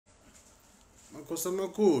Makhosi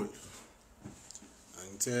amakhulu,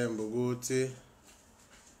 angithemba ukuthi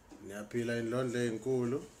niyaphila indlondlo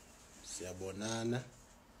ezinkulu. Siyabonana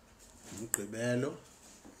umgqibelo.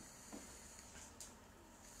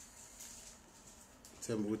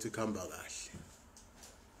 Ngithemba ukuthi khamba kahle.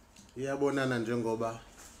 Iyabonana njengoba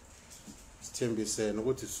sithembisene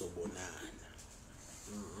ukuthi sobonana.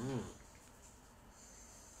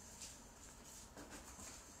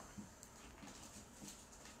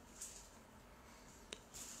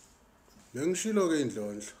 Bengishilo ke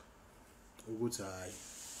indlondlo ukuthi hayi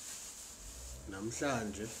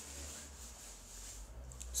namhlanje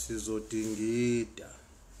sizodingida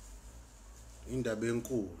indaba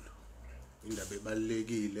enkulu, indaba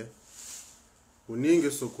ebalekile.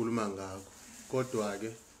 Kuningi sokhuluma ngakho, kodwa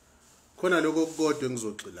ke khona lokho kodwa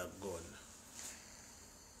engizogxila kukona.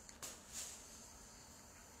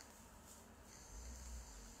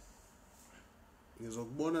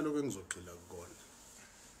 Ngizokubona lokho engizogxila kukona.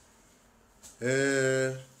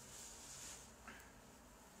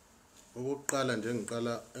 Okokuqala nje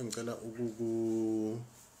engicela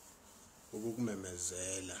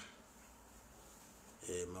ukukumemezela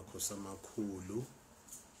makhosi amakhulu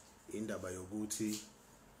indaba yokuthi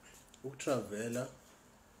ukutravela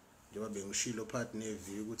njengoba bengishilo phakathi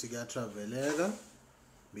neviki ukuthi kuyatraveleka,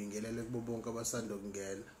 bingelele kubo bonke abasanda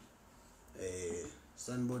ukungena.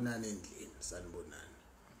 Sanibonana endlini, sanibonana.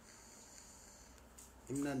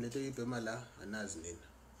 Imnandi lethe ibhema la anazi nina.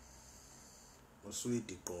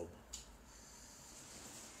 Oswidi qobo.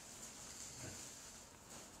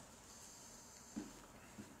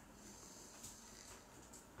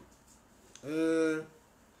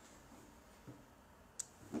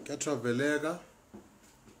 Kuyatraveleka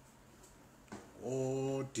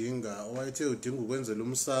owayethe udinga ukwenzela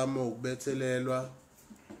umsamo, ukubethelelwa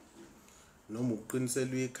noma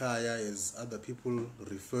ukuqiniselwa ikhaya as other people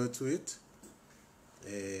refer to it.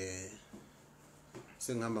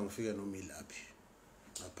 Sengihamba ngifike noma ilaphi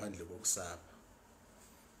ngaphandle kokusaba.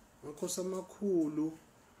 Makhosi amakhulu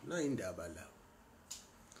na indaba la.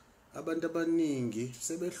 Abantu abaningi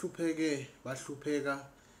sebehlupheke, bahlupheka,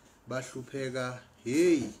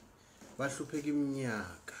 hey, bahlupheka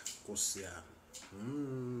iminyaka Nkosi yami.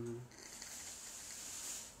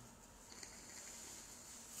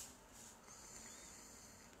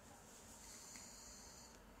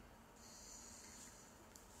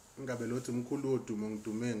 Ngabe lothi umkhulu wodumo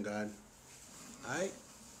ngidume ngani? Hayi,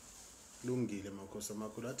 lungile makhosi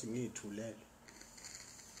amakhulu athi ngiyithulele.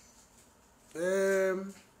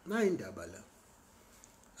 Na indaba la.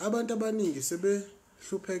 Abantu abaningi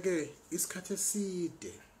sebehlupheke isikhathi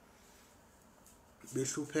eside.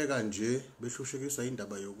 Behlupheka nje, behlushekiswa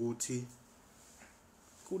indaba yokuthi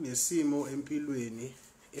kunesimo empilweni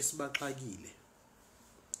esibaxakile.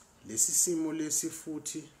 Lesi simo lesi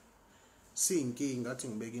futhi siyinkinga, ngathi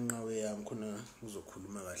ngibeka inqawe yami khona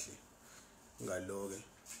ngizokhuluma kahle ngaloke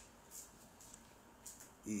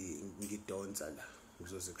ngidonsa la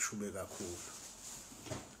ngizoze kushube kakhulu.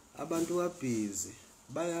 Abantu babhizi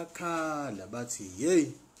bayakhala bathi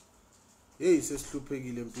hey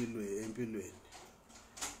sesihluphekile empilweni.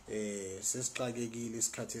 Sesixakekile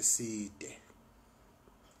isikhathi eside.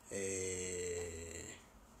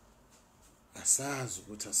 Asazi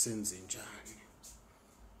ukuthi asenze njani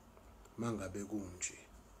mangabe kunje.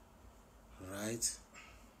 Right?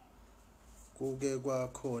 Kuke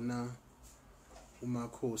kwakhona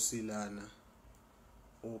umakhosi lana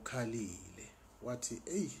okhalile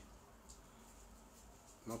wathi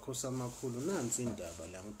makhosi amakhulu nansi indaba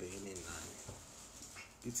la ngibhekene nayo.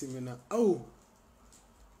 Ngithi mina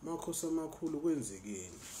makhosi amakhulu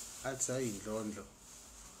kwenzekeni? Athi hayi indlondlo,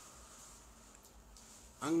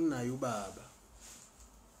 anginayo ubaba,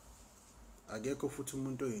 akekho futhi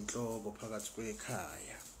umuntu oyinhloko phakathi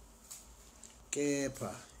kwekhaya,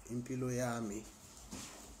 kepha impilo yami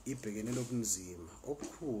ibhekene lobunzima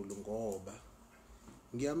obukhulu ngoba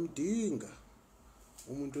ngiyamdinga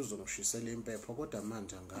umuntu ozongishisela impepho, kodwa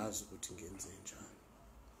manje angazi ukuthi ngenze njani.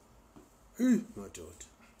 Madoda,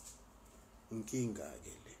 inkinga ke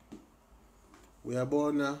le.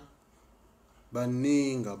 Uyabona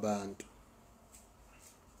baningi abantu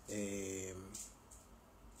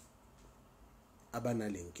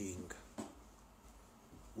abanalenkinga.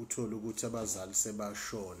 Uthola ukuthi abazali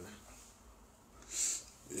sebashona.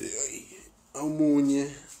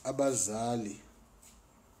 Omunye abazali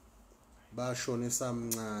bashona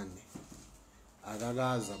esamncane,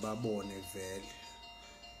 akakaza babone vele.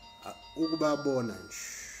 Ukubabona nje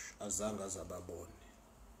azange azababone.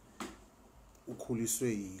 Ukhuliswe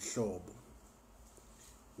yihlobo.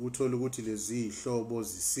 Uthola ukuthi lezi ihlobo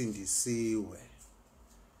zisindisiwe.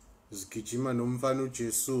 zigijima nomfana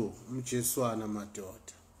uJesu, umJeswana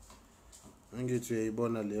madoda. Angithi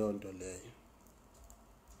uyayibona leyo nto leyo.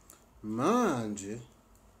 Manje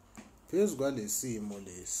phezu kwalesimo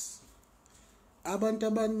lesi abantu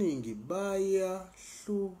abaningi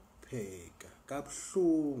bayahlupheka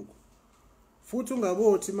kabuhlungu. Futhi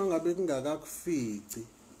ungabothi mangabe kungakakufici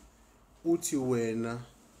uthi wena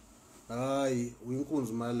hayi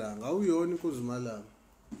uyinkunzi malanga, awuyona inkunzi malanga.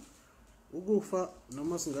 Ukufa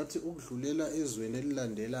noma singathi ukudlulela ezweni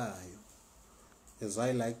elilandelayo, as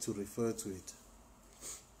I like to refer to it,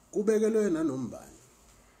 kubekelwe nanombani.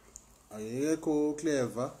 Akekho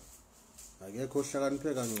clever, akekho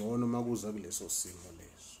ohlakaniphe kangcono makuza kuleso simo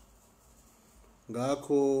leso.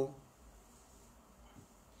 Ngakho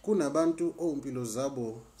kunabantu ompilo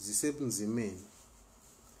zabo zisebunzimeni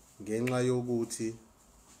ngenxa yokuthi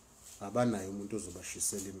abanayo umuntu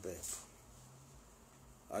ozobashisela impepho.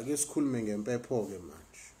 Ake sikhulume ngempepho ke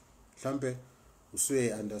manje. Mhlambe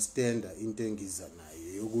usuye understanda into engiza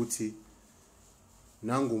nayo yokuthi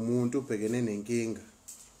nangumuntu ubhekene nenkinga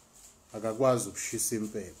akakwazi ukushisa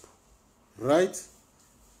impepho. Right?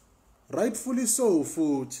 Rightfully so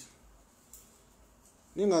futhi.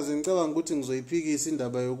 Ningaze ngicabanga ukuthi ngizoyiphikisa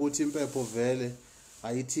indaba yokuthi impepho vele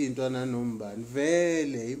ayithintwa nanombani.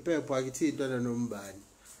 Vele impepho akithintwa nanombani.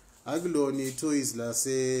 Akulona itoys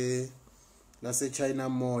lase China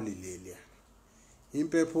Mall leliya.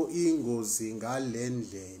 Impepho ingozi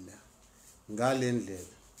ngalendlela.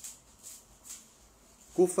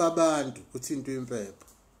 Kufa abantu kuthintwa impepho.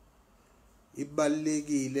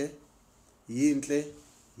 Ibalekile, yinhle,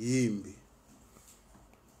 yimbi.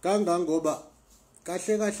 Kangangoba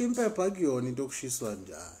kahle impepho akuyona into okushiswa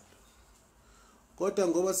njalo. Kodwa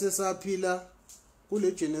ngoba sesaphila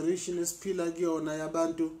kule generation esiphila kuyona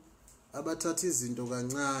yabantu abathatha izinto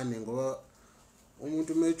kancane, ngoba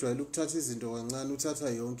umuntu mejwayele ukuthatha izinto kancane uthatha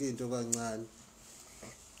yonke into kancane.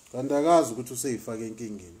 Kanti akazi ukuthi useyifaka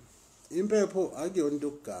enkingeni. Impepho akuyona into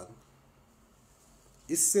okuganga.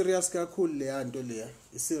 Is-serious kakhulu le nto leya.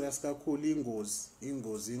 Is-serious kakhulu,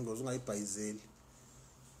 ingozi ungayibhayizeli.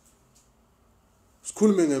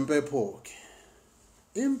 Sikhulume ngempepho ke.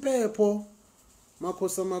 Impepho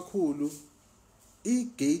makhosi amakhulu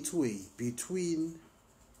i-gateway between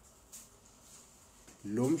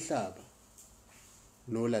lo mhlaba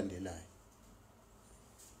nolandelayo.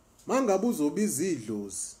 Mangabe uzobiza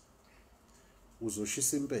idlozi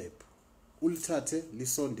uzoshisa impepho, ulithathe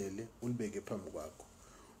lisondele ulibeke phambi kwakho,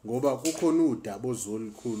 ngoba kukhona udaba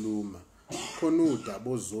ozolikhuluma, khona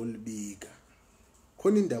udaba ozolibika,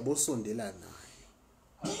 khona indaba osondela nayo.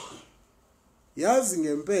 Yazi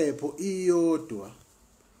ngempepho iyodwa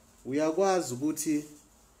uyakwazi ukuthi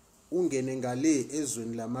ungene ngale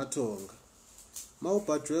ezweni lamathonga.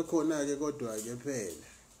 Mawubhajwe khona ke kodwa ke phela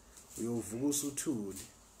uyovuka usuthule,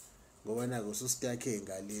 ngoba nako usustakhe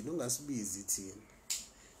ngaleni, ungasibizi thina.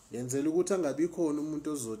 Yenzela ukuthi angabi khona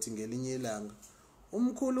umuntu ozothi ngelinye ilanga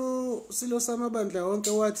umkhulu SILOSAMABANDLA ONKE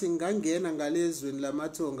wathi ngangena ngalezweni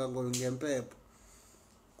lamathonga ngempepho.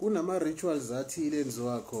 Kunama rituals athile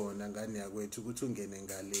enziwa khona ngane yakwethu ukuthi ungene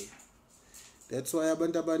ngale. That's why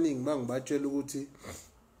abantu abaningi bangibatshela ukuthi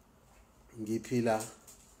ngiphila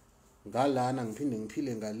ngalana ngiphinde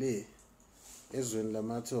ngiphile ngale ezweni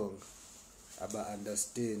lamathonga, aba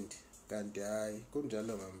understand. Kanti hayi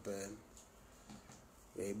kunjalo ngempela.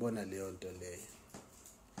 Uyayibona leyo nto leyo.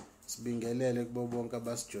 Sibingelele kubo bonke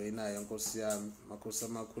abasijoyinayo, Nkosi yami, makhosi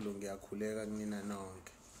amakhulu, ngiyakhuleka kunina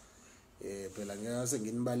nonke. Phela ngeke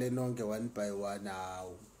nginibale nonke one by one,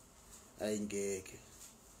 hawu ayingeke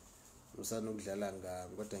usanokudlala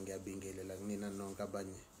ngami, kodwa ngiyabingelela kunina nonke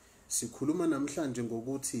abanye. Sikhuluma namhlanje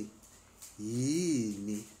ngokuthi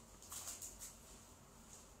yini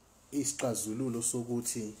isixazululo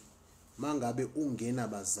sokuthi mangabe ungena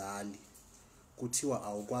bazali kuthiwa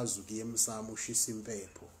awukwazi ukuya emsamo ushisa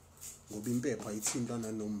impepho, ngoba impepho ayithintwa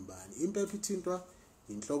nanombani. Impepho ithintwa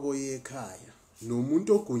inhloko yekhaya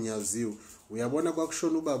nomuntu ogunyaziwe. Uyabona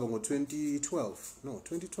kwakushona ubaba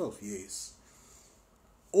ngo-2012 yes.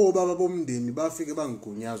 Obaba bomndeni bafike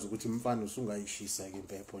bangigunyaza ukuthi mfana usungayishisa ke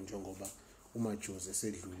impepho njengoba umajoze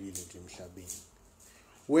esedlulile nje emhlabeni.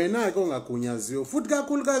 Wena ke ongagunyaziwe futhi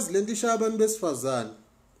kakhulukazi lento ishaya abantu besifazane.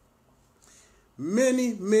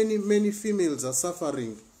 Many females are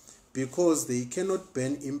suffering because they cannot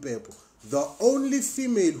burn impepho. The only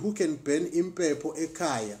female who can burn impepho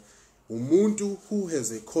ekhaya umuntu who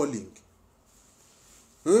has a calling.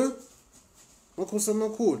 Makhosi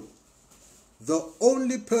amakhulu, the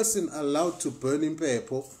only person allowed to burn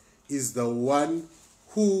impepho is the one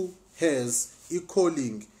who has a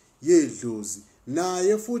calling yedlozi,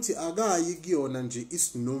 naye futhi akayi kuyona nje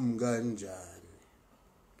isinomu kanjani.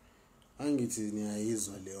 Angithi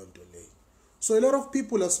niyayizwa leyo nto leyo. So a lot of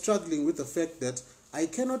people are struggling with the fact that I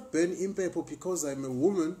cannot burn Impepho because I'm a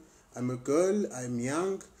woman, I'm a girl, I'm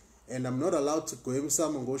young, and I'm not allowed to go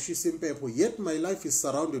emsamo ngoshisa Impepho. Yet my life is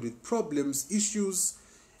surrounded with problems, issues,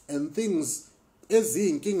 and things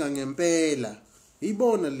eziyinkinga ngempela.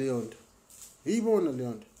 Ibona leyo nto. Ibona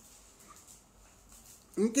leyo nto.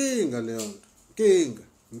 Inkinga leyo nto.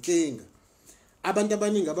 Inkinga. Abantu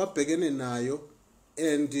abaningi ababhekene nayo,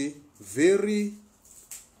 and very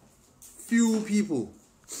few people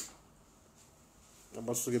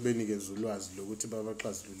abasuke benikeza ulwazi lokuthi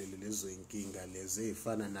babaxazululele lezo inkinga lezi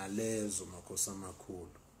ezifana nalezo makhosi amakhulu.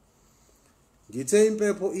 Ngithe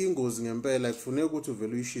Impepho ingozi ngempela, kufuneka ukuthi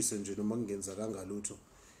uvele uyishise nje noma kungenza kangalutho.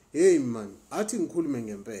 Hey man, athi ngikhulume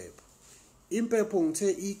ngempepho. Impepho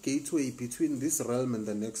ngithe i-gateway between this realm and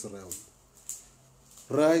the next realm.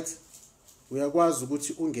 Right? Uyakwazi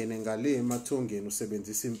ukuthi ungene ngale emathongeni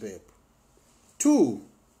usebenzisa Impepho. 2.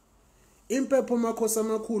 Impepho makhosi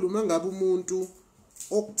amakhulu mangabe umuntu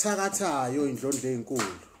okuthakathayo indlondlo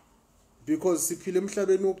ezinkulu, because siphila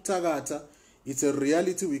emhlabeni wokuthakatha. It's a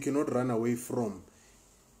reality we cannot run away from.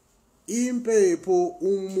 Impepho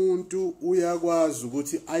umuntu uyakwazi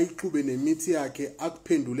ukuthi ayixube nemithi yakhe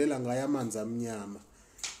akuphendulela ngayo amanzi amnyama.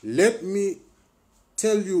 Let me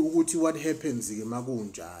tell you ukuthi what happens ke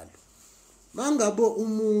makunjalo. Mangabo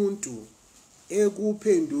umuntu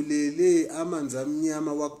ekuphendulele amanzi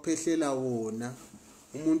amnyama wakuphehlela wona,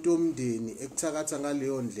 umuntu omndeni ekuthakatha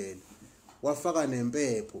ngaleyo ndlela wafaka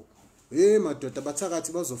nempepho. Madoda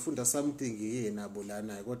abathakathi bazofunda something yena nabo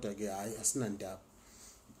lana, kodwa ke hayi asinandaba.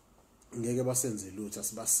 Ngeke basenze lutho,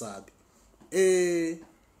 asibasabi.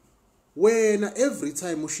 Wena every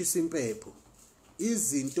time ushisa Impepho,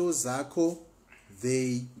 izinto zakho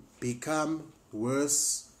they become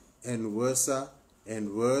worse and worse and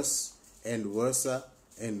worse and worse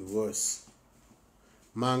and worse.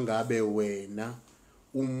 Mangabe wena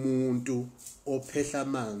umuntu ophehla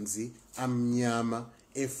amanzi amnyama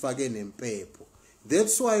efake nempepho.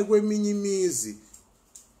 That's why kweminye imizi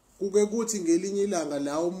kuke kuthi ngelinye ilanga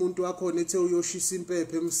la umuntu wakhona ethe uyoshisa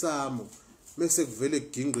Impepho emsamo, bese kuvele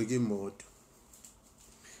kugingqika imoto.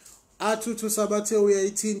 Athi usabathe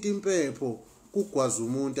uyayithinta Impepho kugwaza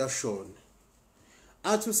umuntu ashone.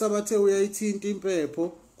 Athi usabathe uyayithinta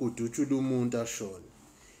Impepho kudutshula umuntu ashone.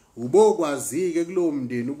 Ubokwazike kulowo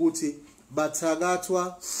mndeni ukuthi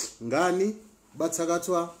bathakathwa ngani?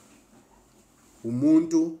 Bathakathwa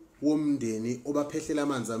umuntu womndeni obaphehlela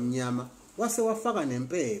amanzi amnyama wase wafaka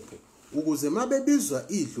nempepho ukuze mabebizwa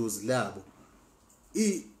idlozi labo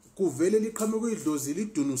kuvele liqhamuka idlozi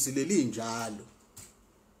lidunusile linjalo.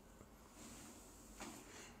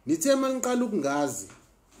 Nithe maniqala ukungazi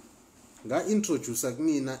nga introduce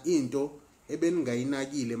kunina into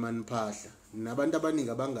ebeningayinakile maniphahla, nabantu abaningi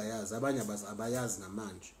abangayazi, abanye abayazi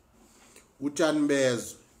namanje.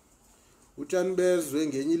 Utshanibezwe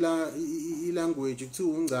ngenye ilanguage kuthiwa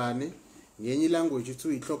ungcane, ngenye ilanguage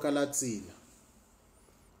kuthiwa ihlokalatsila.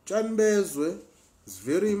 Utshanibezwe is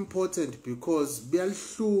very important because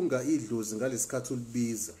biyalihlunga idlozi ngalesikhathi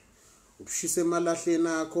ulibiza. Ushise emalahleni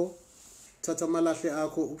akho, thatha amalahle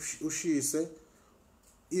akho ushise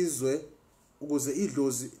izwe ukuze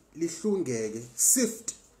idlozi lihlungeke.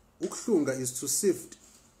 Sift, ukuhlunga is to sift.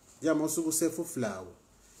 Yama usuku sefu flour.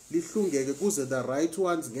 Lihlungeke kuze the right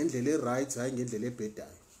ones ngendlela right, hayi ngendlela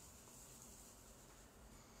ebhedayo.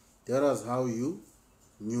 That was how you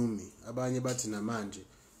knew me. Abanye bathi namanje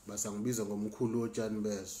basangibiza ngomkhulu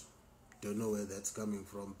otshanibezwe. Don't know where that's coming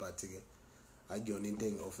from, but ke akuyona into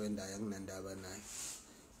engoffendayo, anginandaba nayo.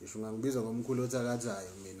 If ungangibiza ngomkhulu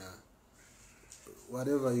othakathayo mina,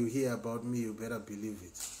 whatever you hear about me, you better believe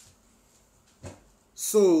it.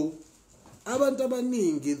 So abantu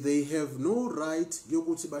abaningi, they have no right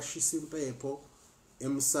yokuthi bashisa Impepho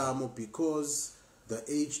emsamo because the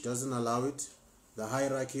age doesn't allow it, the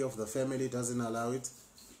hierarchy of the family doesn't allow it.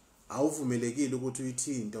 Awvumelekile ukuthi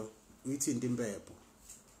uyithinte Impepho.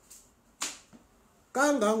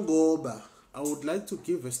 Kangangoba I would like to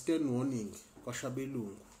give a stern warning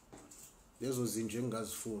kwashabelungu. Lezo zinje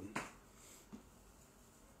engazifuni.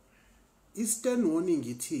 I-stern warning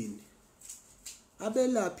ithini?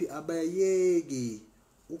 Abelaphi abayeki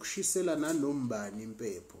ukushisela nanombani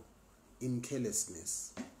Impepho in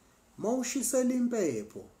carelessness. Mawushisela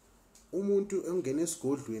Impepho umuntu engene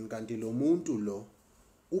esigodlweni kanti lo muntu lo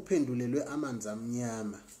uphendulelwe amanzi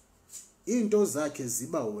amnyama, into zakhe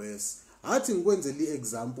ziba worse. Athi ngikwenzele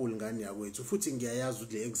i-example ngani yakwethu, futhi ngiyayazi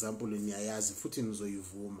ukuthi le example niyayazi futhi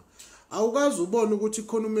nizoyivuma. Awukazi ubone ukuthi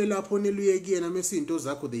khona umelapho neluyekiyena mase into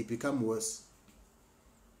zakho they become worse.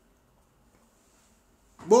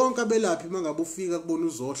 bonke abelaphi mangabe ufika kubona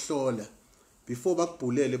uzohlola before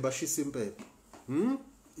bakubhulele bashisa impepho.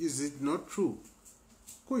 Is it not true?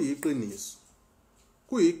 Kuyiqiniso.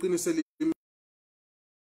 Kuyiqiniso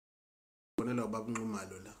libonela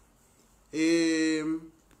bakunqumalo la.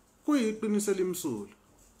 Kuyiqiniso elimsulwa.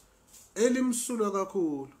 Elimsulwa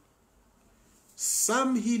kakhulu.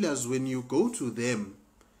 Some healers, when you go to them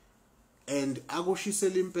and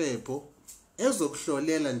akushisela impepho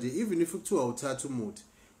ezokuhlolela nje, even if kuthiwa uthatha umuthi,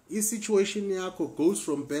 i-situation yakho goes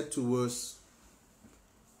from bad to worse.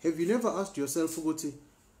 Have you never asked yourself ukuthi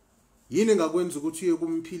yini ngakwenza ukuthi uye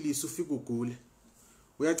kumphilisi ufike ugule?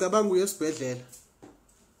 Uyacabanga uye esibhedlela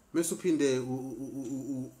mase uphinde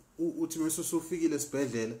uthi mase usufikile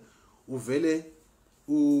esibhedlela uvele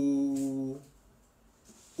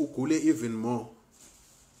ugule even more.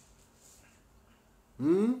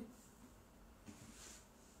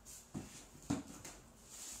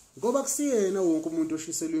 Ngoba kusiyena wonke umuntu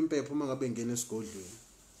oshiselwe impepho mangabe ngena esigodlweni.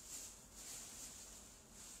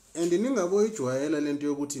 And ningabo ijwayela lento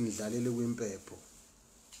yokuthi nidlalele kwimpepho.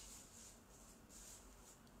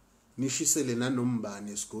 Nishisele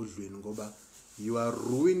nanombane esigodlweni ngoba you are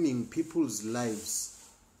ruining people's lives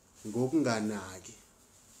ngokunganaki.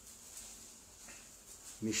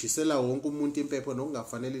 Nishisela wonke umuntu impepho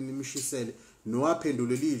nokungafanele nimishisele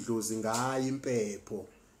nowaphendulela idlozi ngayo impepho.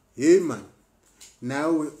 Hey man,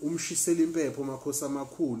 nawe umshisela impepho makhosi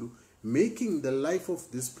amakhulu, making the life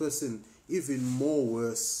of this person even more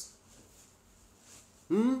worse.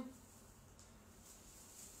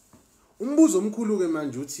 Umbuzo omkhulu ke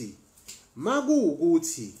manje uthi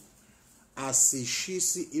makuukuthi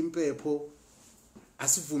asishisi impepho,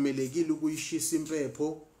 asivumelekile ukuyishisa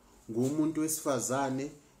impepho ngumuntu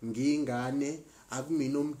wesifazane, ngingane,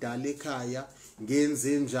 akumina omdala ekhaya,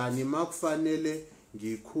 ngenze njani makufanele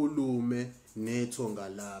ngikhulume nethonga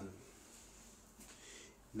lami?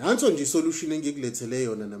 Nanso nje solution engikulethele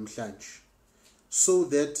yona namhlanje, so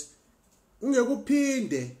that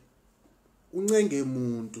ungekuphinde uncenge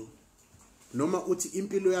umuntu noma uthi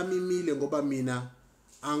impilo yami imile ngoba mina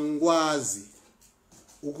angikwazi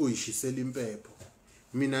ukuyishisela impepho.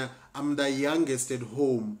 Mina I'm the youngest at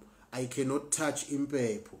home, I cannot touch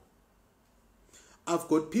impepho. I've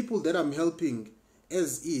got people that I'm helping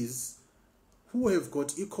as is who have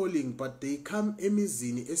got e-calling, but they come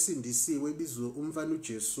emizini esindisiwe ebizwe umfana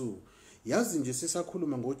uJesu. Yazi nje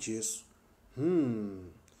sesakhuluma ngoJesu.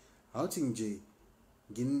 Awuthi nje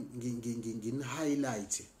ngin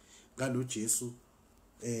highlight ngalo Jesu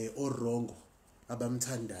orongo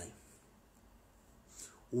abamthandayo.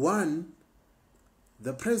 One,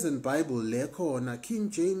 the present Bible lekhona, King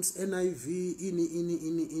James, NIV,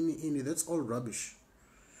 ini, that's all rubbish.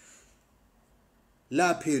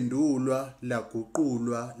 Laphendulwa,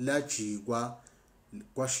 laguqulwa, lajikwa,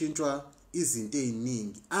 kwashintshwa izinto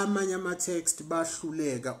eziningi. Amanye ama text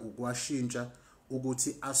bahluleka ukwashintsha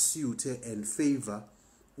ukuthi asute and favor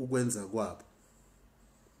ukwenza kwabo.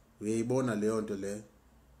 Uyayibona leyo nto le.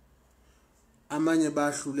 Amanye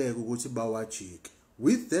bahluleka ukuthi bawajike.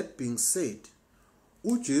 With that being said,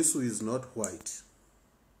 uJesu is not white.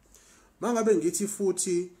 Mangabe ngithi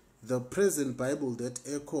futhi the present Bible that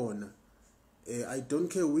ekhona, I don't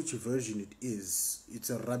care which version it is, it's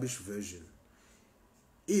a rubbish version.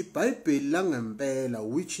 IBhayibheli langempela,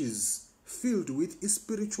 which is filled with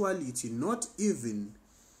spirituality, not even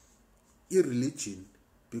irreligion,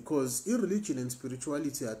 because irreligion and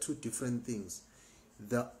spirituality are two different things.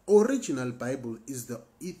 The original Bible is the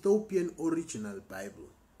Ethiopian original Bible.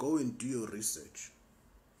 Go and do your research.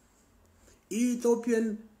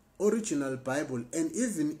 Ethiopian original Bible and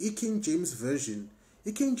even King James version.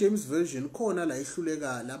 King James version khona la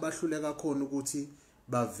ihluleka, labahluleka khona ukuthi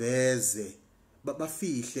baveze,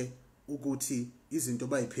 bafihle ukuthi izinto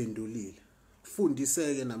bayiphendulile.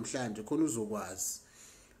 Fundiseke namhlanje khona uzokwazi.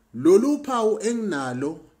 Lolu phawu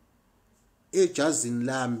enginalo ejazini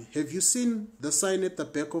lami. Have you seen the sign at the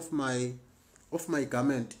back of my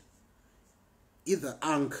garment? Either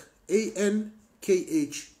Ankh,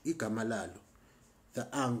 ANKH, igama lalo. The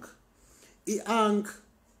Ankh. I-Ankh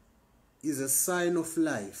is a sign of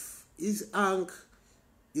life. Ankh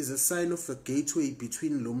is a sign of a gateway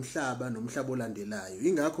between lo mhlaba nomhlaba olandelayo.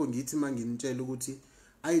 Ingakho ngithi manginitshela ukuthi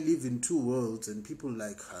I live in two worlds and people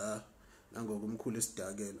like her. Nangokumkhulu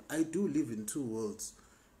esidakela. I do live in two worlds.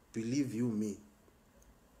 Believe you me.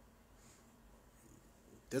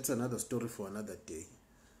 That's another story for another day.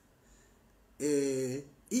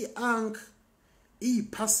 I-Ankh is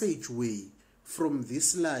passageway from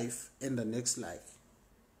this life and the next life.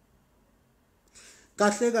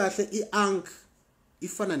 Kahle kahle i-Ankh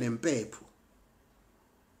ifana nempepho.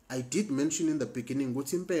 I did mention in the beginning that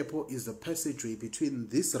Impepho is the passageway between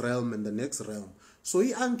this realm and the next realm. So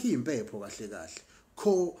i-anki Impepho kahle kahle.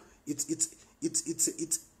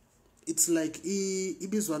 It's like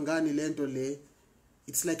ibizwa ngani lento le.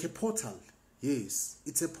 It's like a portal. Yes,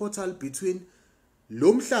 it's a portal between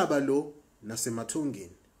lo mhlaba lo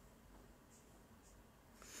nasemathongeni.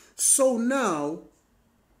 So now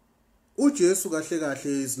uJesu kahle kahle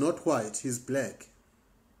is not white, he's black.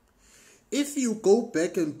 If you go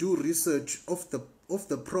back and do research of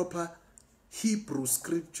the proper Hebrew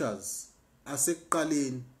scriptures,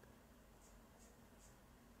 asekuqaleni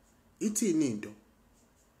ithini into?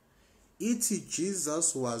 Ithi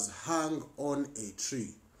Jesus was hung on a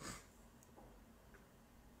tree.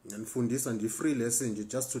 Nganifundisa nje free lesson nje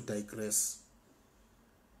just to digress.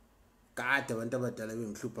 Kade abantu abadala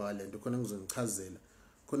bengihlupha kalento khona ngizonichazela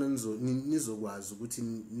khona nizokwazi ukuthi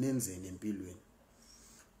nenzeni empilweni.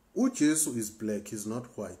 uJesu is black, he's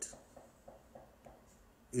not white.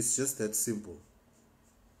 It's just that simple.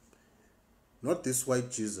 Not this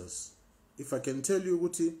white Jesus. If I can tell you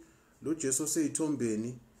ukuthi lo Jesu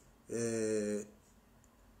seyithombeni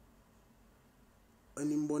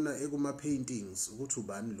animbona ekuma paintings ukuthi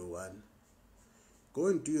ubani lo one, go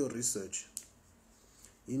and do your research.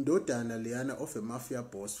 Indodana leyana of a mafia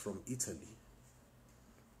boss from Italy.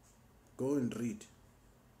 Go and read.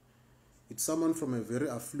 It's someone from a very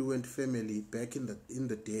affluent family back in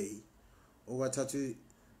the day. Okwathatha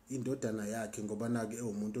indodana yakhe ngoba nake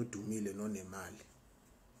umuntu odumile nonemali.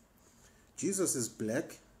 Jesus is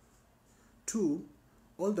black. 2,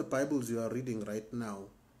 all the Bibles you are reading right now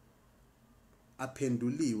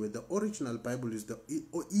aphenduliwe. The original Bible is the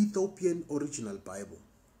Ethiopian original Bible.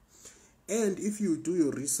 And if you do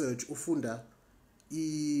your research, ufunda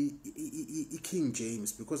King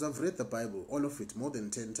James, because I've read the Bible, all of it, more than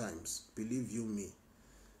 10 times. Believe you me.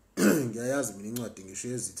 Ngiyayazi mina incwadi ngisho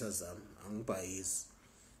ezitha zami angibhayisi.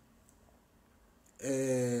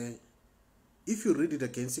 If you read it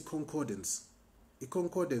against the concordance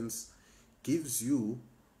gives you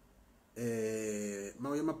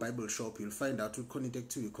my Bible shop, you'll find out to connect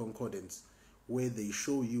to your concordance where they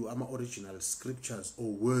show you original scriptures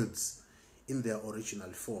or words in their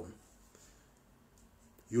original form.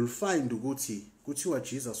 You'll find ukuthi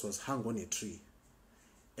Jesus was hung on a tree.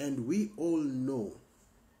 And we all know,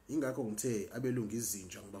 ingakho ngithe abelungu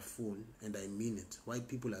izinja ngibafuni, and I mean it, white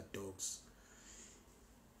people are dogs.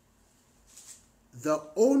 The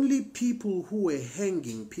only people who were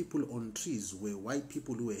hanging people on trees were white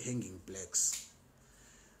people who were hanging blacks.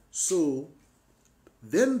 So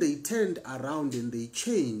then they turned around and they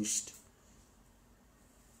changed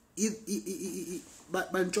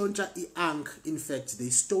Banchoncha i-ankh. In fact, they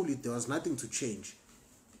stole it. There was nothing to change.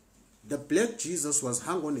 The black Jesus was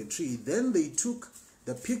hung on a tree. Then they took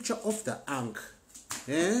the picture of the ankh.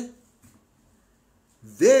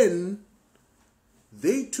 Then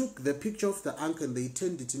they took the picture of the ankh and they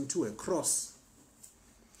turned it into a cross.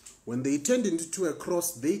 When they turned it into a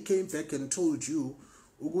cross, they came back and told you,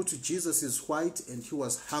 Ugutu, Jesus is white and he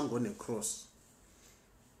was hung on a cross.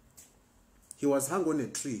 He was hung on a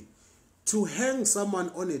tree. To hang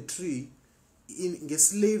someone on a tree in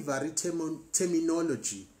slavery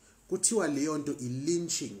terminology, kuthiwa leyo nto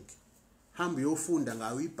i-lynching. Hambe yofunda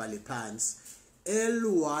ngawo ibhale phansi.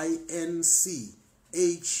 LYNCHING.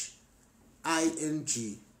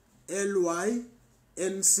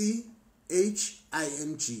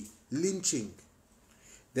 LYNCHING. Lynching.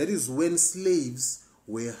 That is when slaves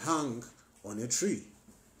were hung on a tree.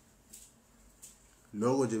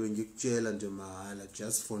 Logo nje bengikutshela nje mahala,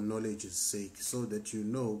 just for knowledge's sake, so that you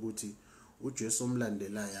know ukuthi uJesu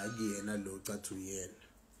omlandelayo akuyena lo cathi uyena.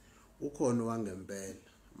 Ukhona wangempela.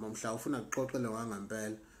 Mamhla ufuna ukuxoxela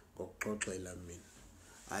wangempela ngokuxoxela mina.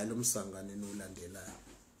 Hayi lo msangane nolandelayo.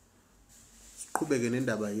 Siqhubeke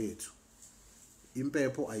nendaba yethu.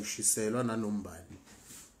 Impepho ayishiselwa nanombani.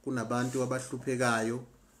 Kunabantu abahluphekayo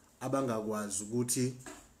abangakwazi ukuthi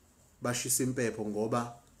bashisa impepho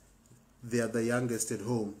ngoba they are the youngest at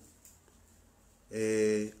home.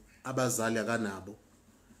 Abazali akanabo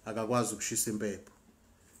akakwazi ukushisa impepho.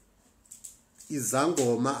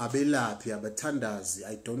 Izangoma, abelaphi, abathandazi,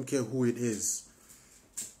 I don't care who it is.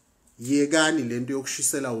 Yekani lento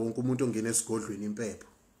yokushisela wonke umuntu ongena esigodlweni impepho.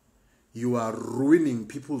 You are ruining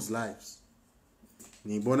people's lives.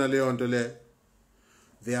 Nibona leyo nto le.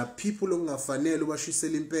 There are people ongafanele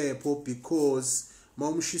ubashisela impepho because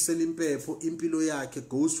mawumshisela impepho impilo yakhe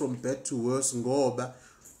goes from bad to worse ngoba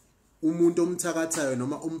umuntu omthakathayo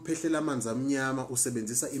noma umphehlela amanzi amnyama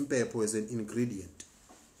usebenzisa impepho as an ingredient.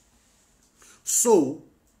 So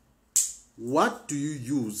what do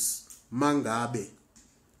you use mangabe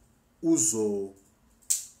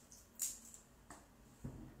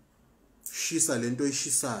shisa lento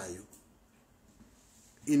eshisayo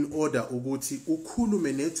in order ukuthi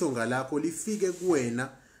ukhulume nethonga lakho lifike kuwena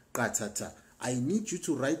qathatha. I need you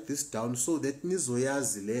to write this down so that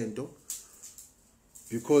nizoyazi lento,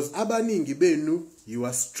 because abaningi benu you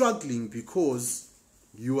are struggling because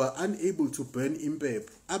you are unable to burn impepho.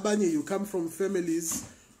 Abanye you come from families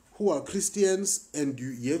who are Christians and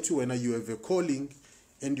yet when you have a calling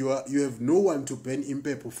and you have no one to burn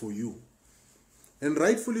impepho for you. And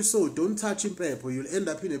rightfully so, don't touch impepho. You'll end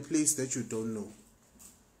up in a place that you don't know.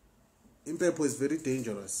 Impepho is very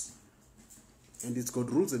dangerous and it's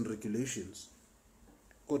got rules and regulations.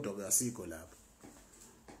 Kodwa ke asikho lapho.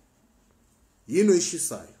 Yini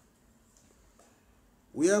eshisayo?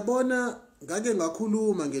 Uyabona ngake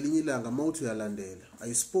ngakhuluma ngelinye ilanga mawuthi uyalandela.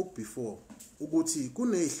 I spoke before ukuthi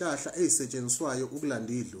kunezihlahla ezisetshenziswayo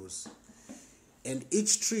ukulanda idlozi. And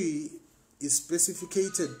each tree is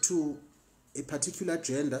specificated to a particular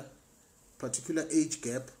gender, particular age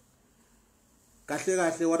gap.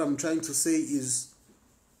 Kahle what I'm trying to say is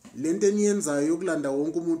lento eniyenzayo yokulanda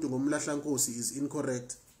wonke umuntu ngomlahlankosi is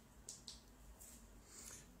incorrect.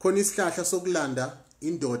 Khona isihlahla sokulanda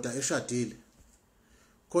indoda eshadile.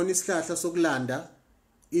 Khona isihlahla sokulanda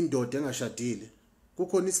indoda engashadile.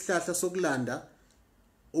 Kukhona isihlahla sokulanda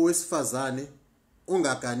owesifazane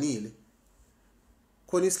ongaganile.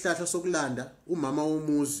 Khona isihlahla sokulanda umama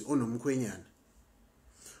womuzi onomkhwenyana.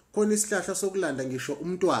 Khona isihlahla sokulanda ngisho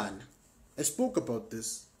umntwana. I spoke about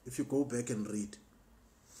this if you go back and read.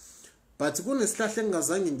 But kunesihlahla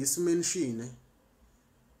engazange ngisimenshine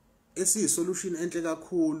esiyisolution enhle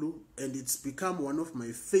kakhulu and it's become one of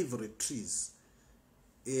my favorite trees.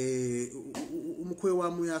 Umkhwe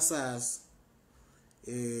wami uyasazi.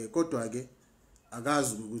 Kodwa ke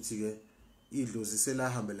akazi ukuthi ke idlozi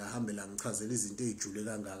selahambela ngichazela izinto ezijule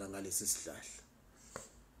kangaka ngalesi sihlahla.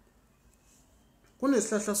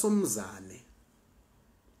 Kunesihlahla somzane.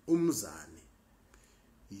 Umzane.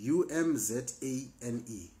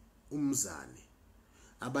 UMZANE. Umzane.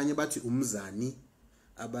 Abanye bathi umzani,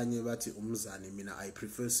 abanye bathi umzane. Mina I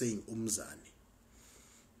prefer saying umzane.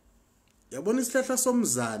 Yabona isihlahla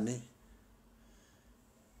somzane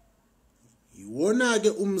yiwona ke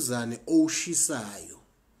umzane owushisayo,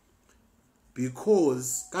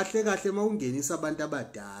 because kahle mawungenisa abantu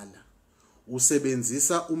abadala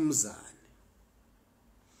usebenzisa umzane.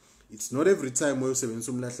 It's not every time where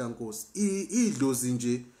usebenzisa umlahlankosi. Idlozi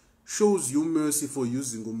nje shows you mercy for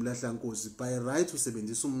using umlahlankosi. By right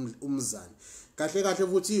usebenzisa umzane. Kahle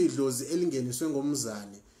futhi idlozi elingeniswe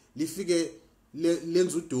ngomzane lifike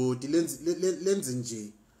lenza udoti lenze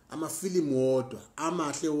nje amafilimu wodwa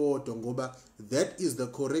amahle wodwa ngoba that is the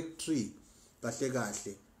correct tree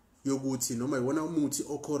kahle yokuthi noma iwona umuthi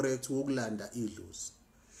ocorrect wokulanda idlozi.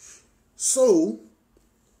 So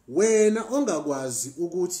wena ongakwazi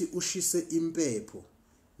ukuthi ushise impepho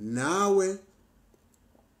nawe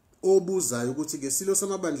obuzayo ukuthi ke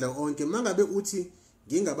SILOSAMABANDLA ONKE mangabe uthi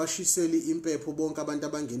ngingabashiseli impepho bonke abantu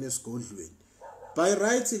abangena esigodlweni, by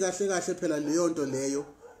right kahle phela leyo nto leyo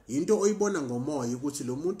into oyibona ngomoya ukuthi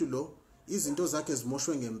lo muntu lo izinto zakhe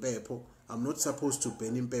zimoshwe ngempepho. I'm not supposed to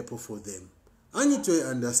burn impepho for them. I need to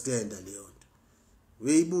understand leyo nto.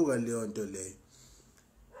 Weyibuka leyo nto leyo.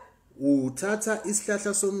 Uthatha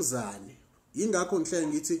isihlahla somzane. Ingakho ngihle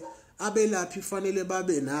ngithi abelaphi fanele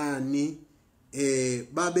babe nani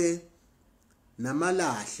babe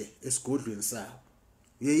namalahle esigodlweni sabo.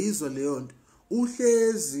 Uyayizwa leyo nto.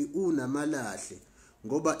 Uhlezi unamalahle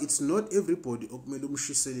ngoba it's not everybody okumele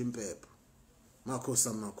umshisele impepho. Makhosi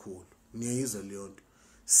amakhulu. Niyayizwa leyo nto.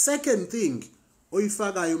 Second thing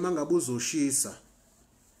oyifakayo mangabe uzoshisa.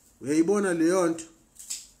 Uyayibona leyo nto.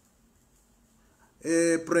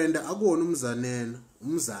 Brenda akuwona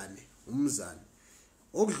umzane.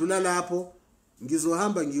 Okudlula lapho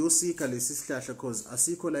ngizohamba ngiyosika lesi sihlahla cause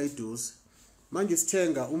asikho la iduze. Manje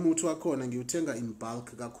sithenga umuthi wakhona ngiyuthenga in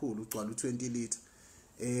bulk kakhulu ugcwala u20 liter.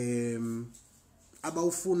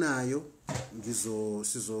 Abawufunayo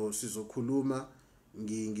sizokhuluma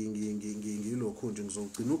ngilokho nje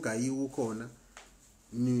ngizogcina ugayiwe ukhona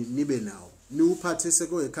nibe nawo. Niwuphathise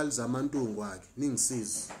kwekhali zamantungu akhe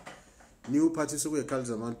ningisize. Niwuphathise kwekhali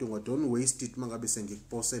zamantungu, don't waste it mangabe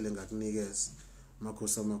sengikuposele ngakunikeza.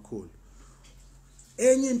 Makhosi amakhulu.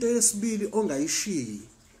 Enye into yesibili ongayishiyi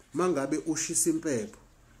mangabe ushisa impepho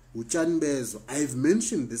utshani bezwe. I've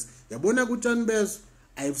mentioned this. Yabona ku utshani bezwe,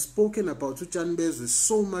 I've spoken about utshani bezwe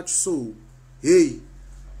so much so, hey,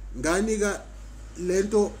 nganika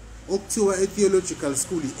lento okuthiwa theological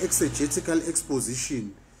school exegetical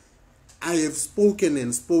exposition. I have spoken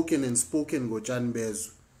ngotshani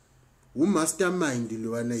bezwe. Umastermind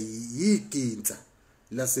lwana yiginta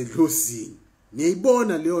lasedlozini.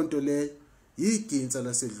 Niyayibona leyo nto leyo. iginsa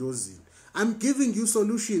lasedlozini. I'm giving you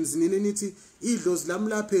solutions nini nithi idlozi lami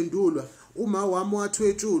laphendulwa uma wami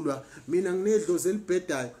wathwetshulwa mina nginedlozi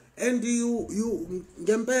elibhedayo and you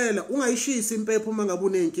ngempela ungayishisi impepho uma ngabe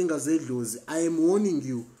unenkinga zedlozi. I am warning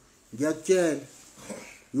you, ngiyakutshela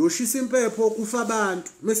yoshisa impepho kufa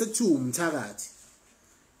abantu mase kuthiwa umthakathi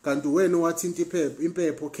kanti wena wathinta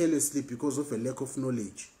impepho carelessly because of a lack of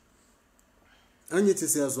knowledge. Angithi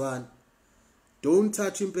siyazwana, don't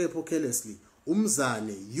touch impepho carelessly.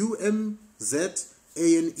 Umzane UMZANE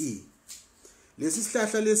lesi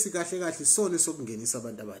sihlahla lesi kahle kahle isona sokungenisa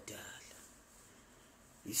abantu abadala,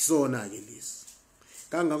 isona ke lesi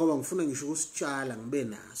kangangoba ngifuna ngisho ukusitshala ngibe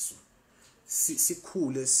naso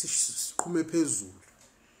sikhule siqhume phezulu.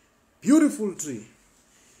 Beautiful tree.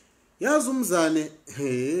 Yazi umzane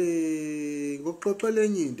ngokuxoxela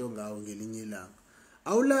enye into ngawo ngelinye ilanga,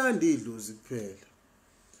 awulandi idlozi kuphela,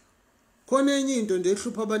 khona enye into nje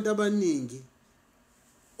ehlupha abantu abaningi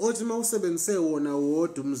othi mawusebenzise wona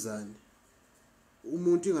wodwa umzane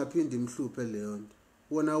umuntu ingaphindi imhluphe leyo nto.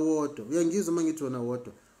 Wona wodwa, uyangizwa mangithi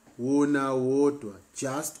wona wodwa,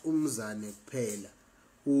 just umzane kuphela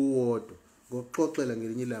uwodwa, ngokuxoxela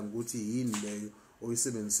ngelinye ilanga ukuthi yini leyo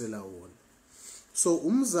oyisebenzisela wona. So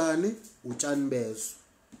umzane utshani beso,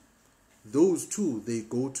 those two they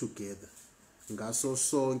go together ngaso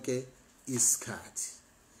sonke isikhathi.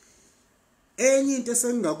 Enye into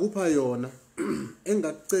esengakupha yona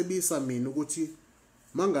engakucebisa mina ukuthi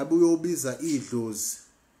mangabe uyobiza idlozi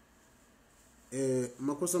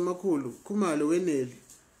makhosi amakhulu khumalo weneli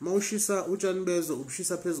mawushisa utshani bezo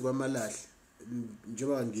ubushisa phezulu kwamalahle.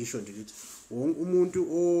 Njengoba ngisho nje lithi umuntu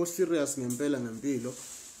o serious ngempela ngempilo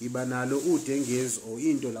iba nalo udengezi o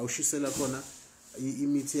into la ushisela khona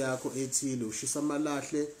imithi yakho ethile, ushisa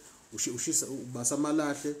amalahle, ushisa ubasa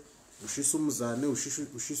amalahle, ushisa umzane,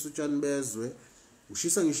 ushisa utshani bezwe,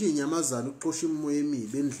 ushisa ngisho inyamazana uqosha imoya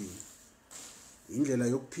emibi endlini. Indlela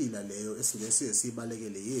yokuphila leyo esingesiye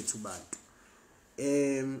sibalekele yethu bantu.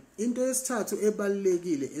 Into yesithathu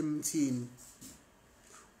ebalekile emthini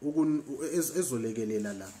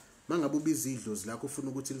ezolekelela la mangabe ubiza idlozi lakho ufuna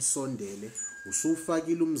ukuthi lisondele,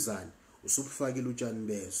 usufakile umzane, usufakile utshani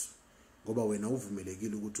beso, ngoba wena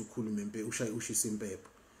uvumelekile ukuthi ukhulume ushisa impepho.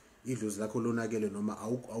 Idlozi lakho lonakele noma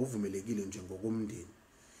awuvumelekile nje ngokomndeni.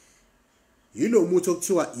 Yilo muthi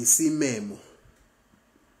okuthiwa isimemo.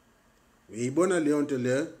 Uyibona leyo nto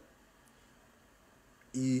le?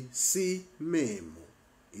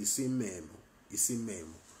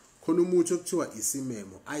 Isimemo. Khona umuthi okuthiwa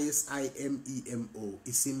isimemo, ISIMEMO,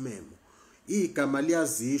 isimemo. Igama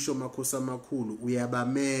liyazisho makhosi amakhulu,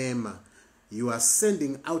 uyabamema. You are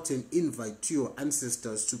sending out an invite to your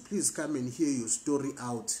ancestors to please come and hear your story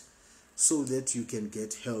out so that you can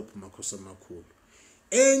get help makhosi amakhulu.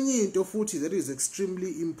 Enye into futhi that is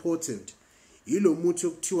extremely important, yilo muthi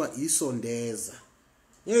okuthiwa isondeza.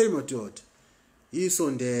 Hey madoda,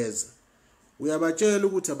 isondeza. Uyabatshela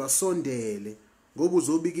ukuthi abasondele ngoba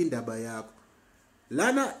uzobika indaba yakho.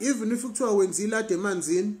 Lana even if kuthiwa wenza ilade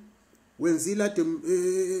emanzini, wenza ilade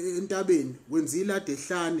entabeni, wenza ilade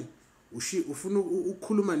ehlane, ufuna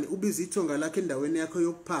ukukhuluma ubiza ithonga lakhe endaweni yakho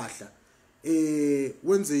yokuphahla,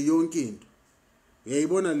 wenze yonke into.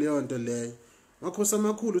 Uyayibona leyo nto leyo. Makhosi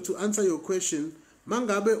amakhulu, to answer your question,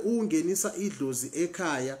 mangabe ungenisa idlozi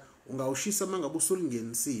ekhaya ungawushisa mangabe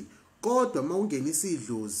usulingenisile, kodwa mawungenisa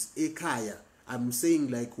idlozi ekhaya, I'm saying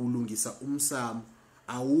like ulungisa umsamo,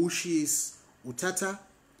 awushisi, uthatha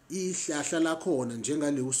ihlahla lakhona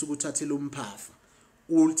njengale usuku uthathele umphafa,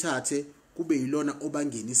 ulithathe kube yilona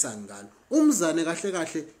obangenisa ngalo. Umzane kahle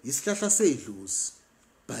kahle isihlahla sedlozi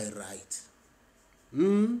by right.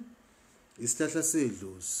 Isihlahla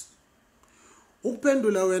sedlozi.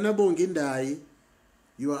 Ukuphendula wena Bongindayi,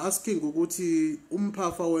 you are asking ukuthi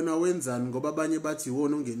umphafa wena wenzani ngoba abanye bathi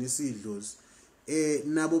wona ungenisa idlozi.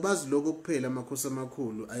 Nabo bazi lokho kuphela makhosi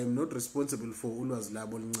amakhulu. I am not responsible for ulwazi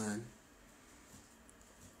labo lincane,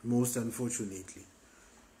 most unfortunately.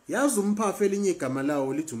 Yazi umphafa elinye igama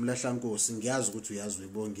lawo lithi umlahlankosi. Ngiyazi ukuthi uyazi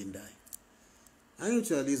Bongindayi.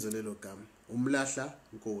 Angithi uyalizwa lelo gama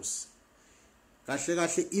umlahlankosi. Kahle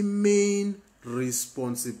kahle i-main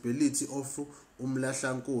responsibility of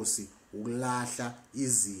umlahlankosi ukulahla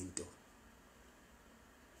izinto.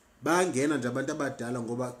 Bangena nje abantu abadala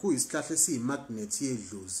ngoba kuyisihlahla esiyimagnet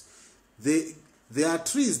yedlozi. There are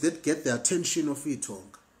trees that get the attention of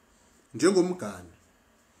ithonga. Njengomgani.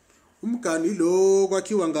 Umgani lo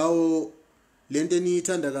kwakhiwa ngawo lento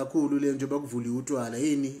eniyithanda kakhulu le nje bakuvula utshwala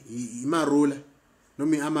yini imarula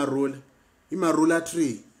noma iamarula. Imarula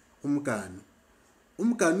tree umgani.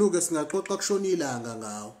 Umgani ke singaxoxa kushona ilanga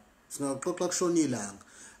ngawo. Singaxoxa kushona ilanga.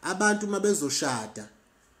 Abantu mabezoshada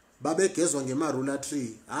babegezwa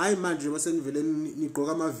ngemarulatory. Hayi manje basenivele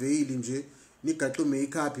nigqoka amaveyili nje, nigaxe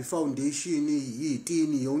makeup, foundation,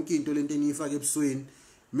 yitini, yonke into lento eniyifaka ebusweni.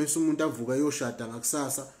 Mase umuntu avuka yoshada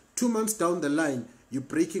ngakusasa. 2 months down the line, you're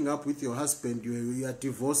breaking up with your husband, you are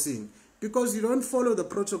divorcing because you don't follow the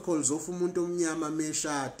protocols of umuntu omnyama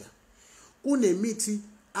meshada. Kunemithi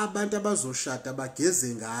abantu abazoshada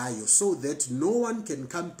bageze ngayo so that no one can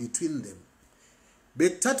come between them.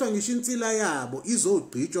 Bekuthathwa ngisho insila yabo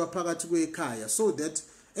izogqitshwa phakathi kwekhaya so that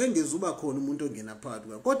engezuba khona umuntu ongena phakathi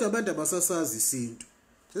kwayo. Kodwa abantu abasasazi isintu.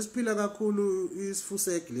 Sesiphila kakhulu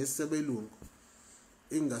isifuseke lesi sebelungu.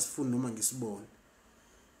 Engasifuni noma ngisibone.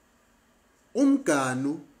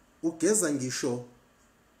 Umganu ugeza ngisho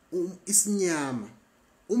isinyama.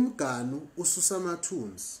 Umganu ususa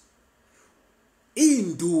amathunzi.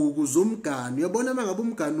 Induku zomganu, uyabona mangabe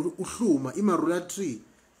umganu uhluma imarulatory,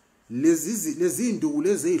 lezi induku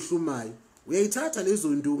lezi ezihlumayo, uyayithatha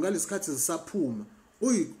lezo induku ngalesikhathi zisaphuma,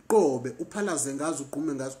 uyiqobe, uphalaze ngazo,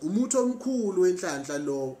 uqume ngazo. Umuthi omkhulu wenhlanhla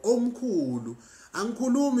lo, omkhulu.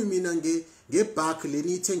 Angikhulumi mina ngebhakhi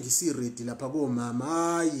leni ithengisa iredi lapha komama.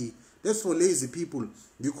 Hayi, that's for lazy people.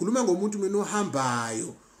 Ngikhuluma ngomuntu mina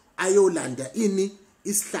ohambayo ayolanda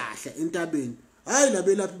isihlahla entabeni. Hayi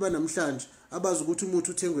labelaphi banamhlanje abazi ukuthi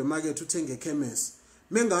umuthi uthengwe emarket, uthenge ekhemesi.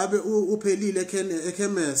 Mengabe uphelile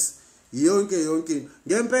ekhemesi, yonke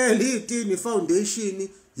ngempela itini, foundation,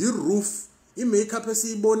 iroof, imakeup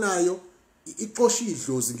esiyibonayo ixosha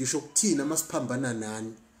idlozi ngisho kuthina masiphambana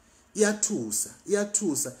nani.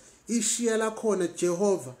 Iyathusa ishiya la khona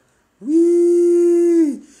Jehova.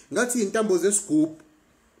 Ngathi intambo zesigubhu.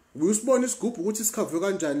 Uyusibona isigubhu ukuthi sikhavwe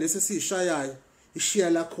kanjani lesi sishayayo, ishiya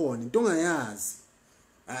la khona into ongayazi.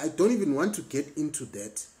 I don't even want to get into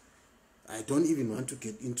that.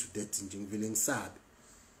 Nje ngivele ngisabe.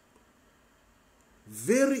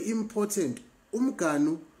 Very important.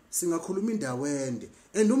 Umganu singakhuluma indawende,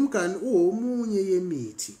 and umganu uomunye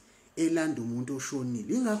yemithi elanda umuntu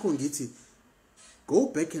oshonile. Ingakho ngithi go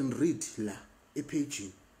back and read la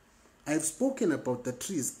epagini. I've spoken about the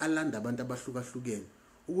trees alanda abantu abahlukahlukene.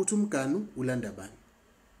 Ukuthi umganu ulanda bani,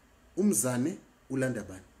 umzane ulanda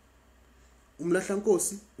bani,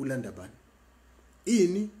 umlahlankosi ulanda bani,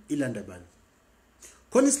 ini ilanda bani.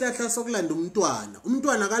 Khona isihlahla sokulanda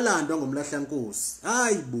umntwana kalandwa ngomlahlankosi.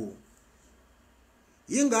 Hayibo.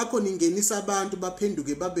 Yingakho ningenisa abantu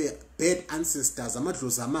baphenduke babe bad ancestors,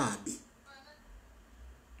 amadlozi amabi.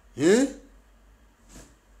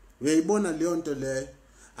 Uyayibona leyo nto leyo.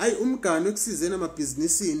 Hayi umganu ekusizena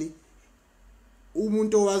amabhizinisini,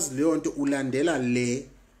 umuntu owazi leyo nto ulandela le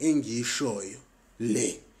engiyishoyo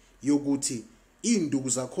le yokuthi induku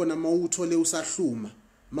zakhona mawuthole usahluma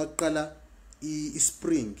maqala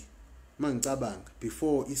ispring mangicabanga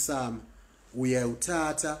before isama,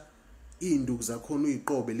 uyayuthatha induku zakhona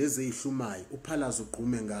uyiqobe lezi ezihlumayo, uphalaza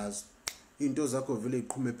uqhume ngazo, into zakho vele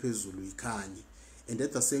iqhume phezulu ikhanye, and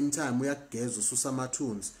at the same time uyageza ususa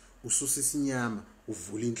amathunzi, ususa isinyama,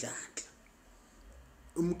 uvula inhlanhla.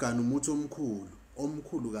 Umganu umuthi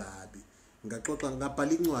omkhulu kabi. Ngaxoxa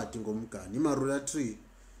ngabhala incwadi ngomganu, imarulatory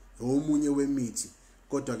omunye wemithi,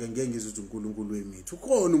 kodwa ke ngeke ngizithi uNkulunkulu wemithi.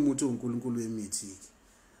 Ukhona umuthi uNkulunkulu wemithi.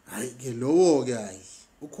 Hayi ke lowo ke hayi,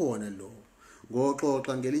 ukhona lo.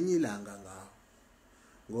 Ngoxoxa ngelinye ilanga ngawo.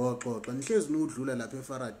 Ngoxoxa nihlezi nudlula lapha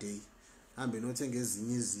eFaraday, hambe nothenga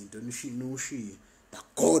ezinye izinto nishiye the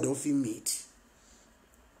god of imithi.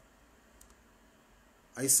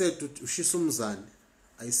 I said ushisa umzane,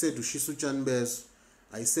 I said ushisa utshanbezo,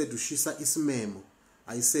 I said ushisa isimemo,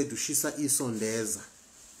 I said ushisa isondeza.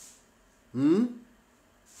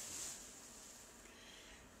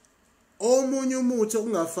 Omunye umuthi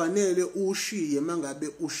okungafanele ushiye mangabe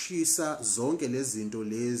ushisa zonke lezi zinto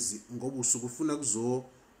lezi ngoba usukufuna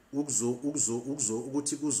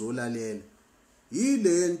ukuthi kuzolalela.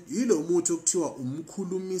 Yilo muthi okuthiwa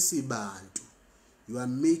umkhulumisi bantu. You are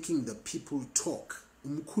making the people talk.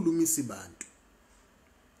 Umkhulumisi bantu.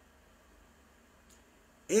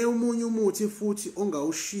 Omunye umuthi futhi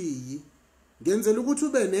ongawushiyi ngenzela ukuthi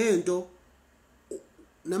ube nento.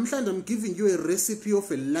 Namhlanje I'm giving you a recipe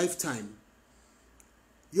of a lifetime.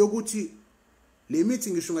 Yokuthi le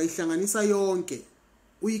mithi ngisho ngayihlanganisa yonke,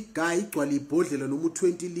 uyigaya igcwala ibhodlela noma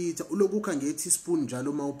 20 liter, ulokukha nge-teaspoon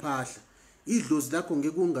njalo mawuphahla. Idlozi lakho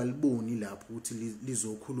ngeke ungaliboni lapho ukuthi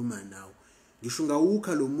lizokhuluma nawe. Ngisho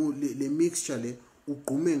ngawukha le mixture le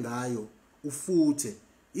ugqume ngayo, ufuthe,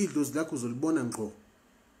 idlozi lakho uzolibona ngqo.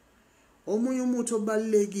 Omunye umuthi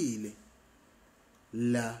obalekile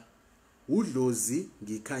la udlozi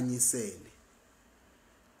ngikhanyisele.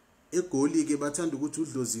 EGoli ke bathanda ukuthi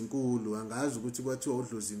udlozi inkulu, angazi ukuthi kwathiwa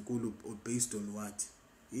udlozi inkulu based on what.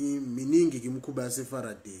 Miningi kimkhuba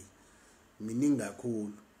yaseFaraday. miningi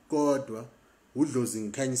kakhulu, kodwa udlozi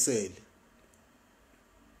ngikhanyisele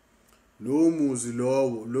lo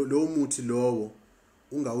muthi lowo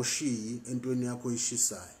ungawushiyi entweni yakho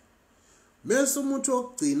oyishisayo. Bese umuthi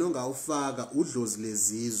wokugcina ongawufaka udlozi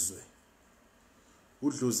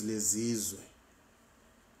lezizwe,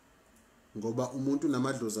 ngoba umuntu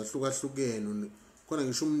namadlozi ahlukahlukene, khona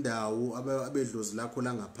ngisho umndawo abedlozi lakho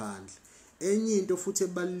la ngaphandle. Enye into futhi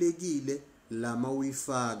ebalekile lama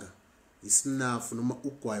uyifaka isinafu noma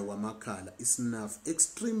ugwayi wamakhala, isinafu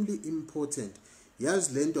extremely important.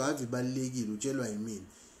 Yazi lento ave ibalekile, utshelwa yimini,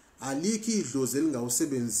 alikho idlozi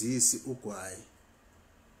elingawusebenzisi ugwayi.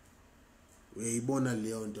 Uyayibona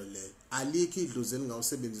leyo nto leyo, alikho idlozi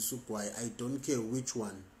elingawusebenzisa ugwayi. I don't care which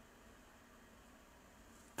one,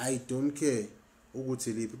 I don't care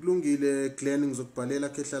ukuthi liphi. Kulungile Glenn, ngizokubhalela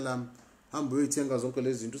khehla lami, hamba uyoyithenga zonke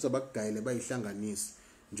lezi zinto uzabagayile bayihlanganise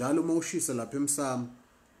njalo. Uma ushisa lapha emsamo,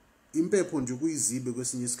 impepho nje kuyizibe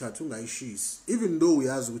kwesinye isikhathi ungayishisi, even though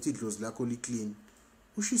uyazi ukuthi idlozi lakho li-clean.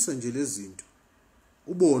 Ushisa nje lezi zinto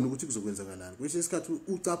ubone ukuthi kuzokwenzakalani. Kwesinye isikhathi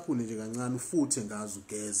ucaphune nje kancane, ufuthe ngazo,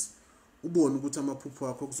 ugeze, ubone ukuthi amaphupho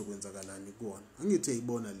akho kuzokwenzakalani kuwona. Angithi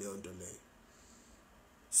ayibona leyo nto leyo.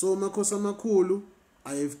 So makhosi amakhulu,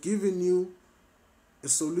 I have given you a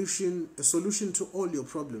solution to all your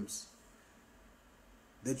problems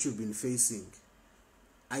that you've been facing.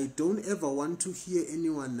 I don't ever want to hear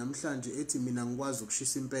anyone namhlanje ethi mina ngikwazi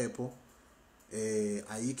ukushisa impepho,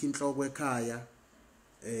 ayikho inhloko ekhaya,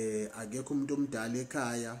 akekho umuntu omdala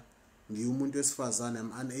ekhaya, ngiwumuntu wesifazane,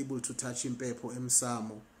 I'm unable to touch impepho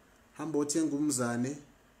emsamo. Hamba othenga umzane,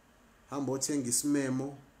 hamba othenga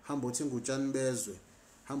isimemo, hamba othenga utshani bezwe,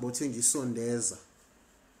 hamba othenga isondeza,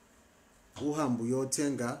 uhamba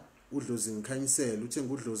uyothenga udlozi ngikhanyisela,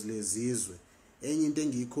 uthenga udlozi lezizwe. Enye into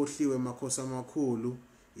engiyikhohliwe makhosi amakhulu,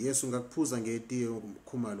 yes, ungakuphuza ngetiye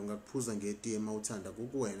Khumalo, ungakuphuza ngetiye mawuthanda,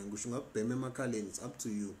 kukuwena, ngisho ungakubhema emakhaleni, it's up to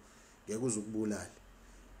you, ngeke uzukubulala.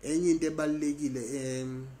 Enye into ebalekile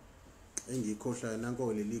engiyikhohlayo,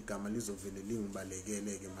 nanko leli gama lizovele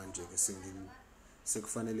lingibalekele-ke manje-ke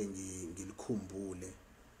sekufanele ngilikhumbule.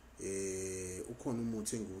 Ukhona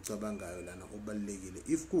umuthi engiwucabangayo lana obalekile.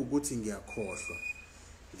 If kuwukuthi ngiyakhohlwa,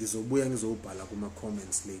 ngizobuya ngizobhala kuma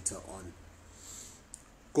comments later on.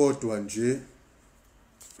 Kodwa nje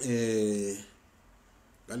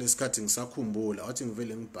ngalesikhathi ngisakhumbula, wathi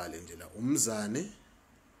ngivele ngibhale nje la umzane,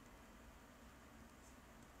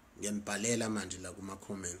 ngiyanibhalela manje la kuma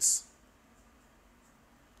comments.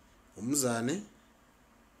 Umzane,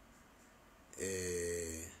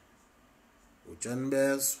 utshani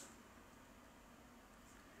bezwe,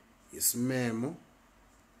 isimemo,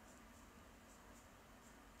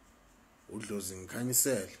 udlozi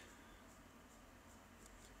ngikhanyisele,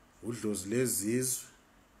 udlozi lezizwe,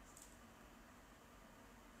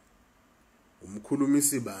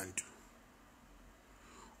 umkhulumisi bantu.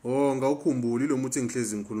 Ngawukhumbula lo muthi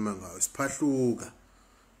engihlezi ngikhuluma ngawo, siphahluka.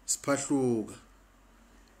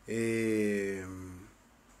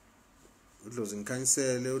 Udlozi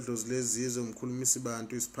ngikhanyisele, udlozi lezizwe, umkhulumisi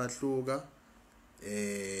bantu, isiphahluka.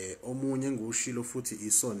 Omunye engiwushilo futhi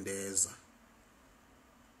isondeza.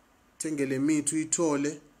 Thengele mithi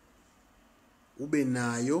uyithole, ube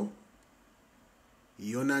nayo,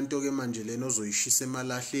 iyona nto ke manje lena ozoyishisa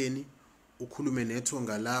emalahleni, ukhulume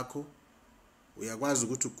nethonga lakho. Uyakwazi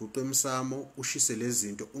ukuthi uguqe emsamo, ushise lezi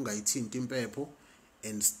zinto, ungayithinti impepho,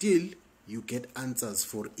 and still you get answers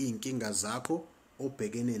for inkinga zakho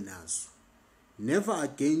obhekene nazo. Never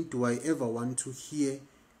again do I ever want to hear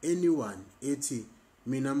anyone ethi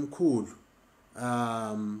mina mkhulu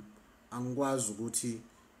angikwazi ukuthi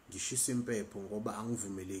ngishisa impepho ngoba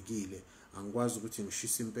angivumelekile, angikwazi ukuthi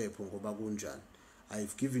ngishisa impepho ngoba kunjani.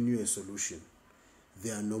 I've given you a solution.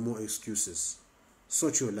 There are no more excuses.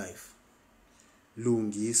 Sort your life.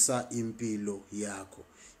 Lungisa impilo yakho.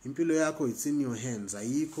 Impilo yakho, it's in your hands.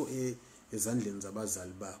 Ayikho ezandleni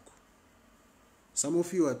zabazali bakho. Some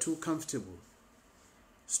of you are too comfortable.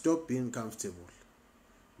 Stop being comfortable.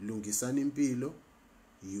 Lungisani impilo.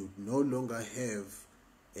 You no longer have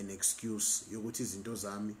an excuse yokuthi izinto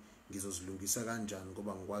zami ngizozilungisa kanjani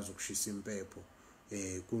ngoba ngikwazi ukushisa impepho.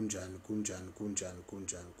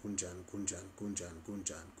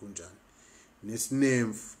 Kunjani.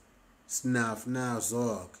 Nesnemfu, snaf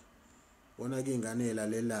nazok. Wona ke ingane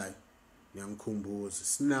elalelayo ngiyangikhumbuza.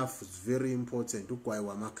 Snaf is very important, ugwayi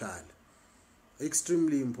wamakhala.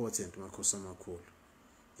 Extremely important makhosi amakhulu.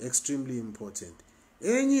 Extremely important.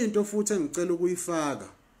 Enye into futhi engicela ukuyifaka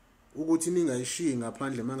ukuthi ningayishiyi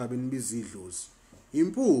ngaphandle mangabe nibiza idlozi.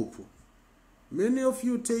 Impuphu. Many of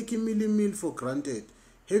you take meal for granted.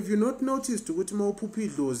 Have you not noticed ukuthi mawuphupha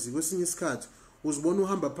idlozi kwesinye isikhathi uzibona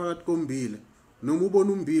uhamba phakathi kombila noma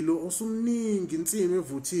ubona umbilo osumningi insimi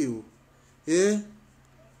evuthiwe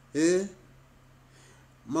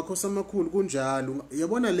makhosi amakhulu kunjalo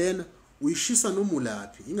yabona lena uyishisa noma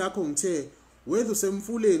ulaphi ingakho ngithe wethu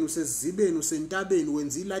semfuleni usezibeni usentabeni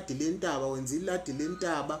wenza iladi lentaba wenza iladi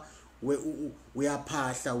lentaba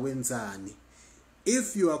uyaphahla wenzani.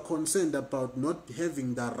 If you are concerned about not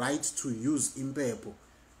having the right to use Impepho,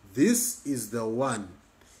 this is the one.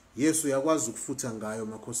 Yes, uyakwazi ukufutha ngayo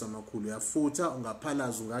makhosi amakhulu, uyafutha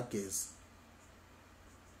ungaphalaza ungageza.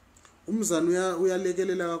 Umzana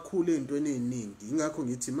uyalekelela kakhulu ezintweni eziningi ingakho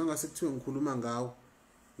ngithi mangase kuthiwe ngikhuluma ngawo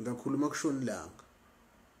ngakhuluma kushona ilanga.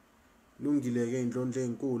 Lungile ke indlondlo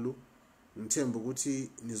ezinkulu ngithemba ukuthi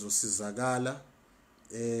nizosizakala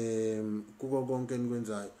kuko konke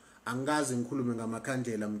enikwenzayo. Angazi ngikhulume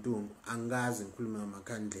ngamakhandlela mntungu, angazi ngikhulume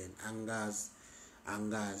ngamakhandlela,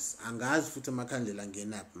 angazi futhi amakhandlela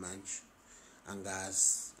angenaphi manje,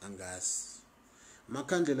 angazi.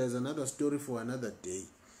 Amakhandlela is another story for another day.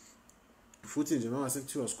 Futhi nje mangase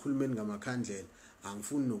kuthiwa sikhulumeni ngamakhandlela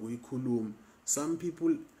angifuni nokuyikhuluma. Some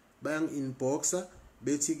people bayang inboxa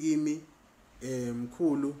bethi kimi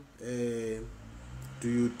mkhulu do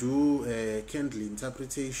you do candle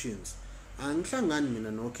interpretations? Angihlangani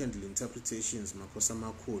mina no candle interpretations makhosi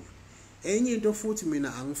amakhulu. Enye into futhi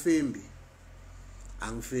mina angifembi.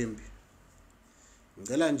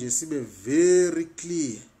 Ngicela nje sibe very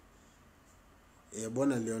clear.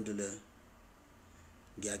 Yabona leyo nto le.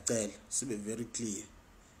 Ngiyacela sibe very clear.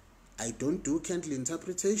 I don't do candle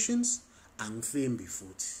interpretations, angifembi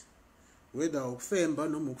futhi. Whether ukufemba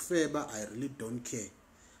noma ukufeba, I really don't care.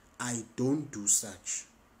 I don't do such.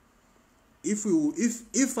 If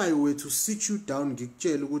I were to sit you down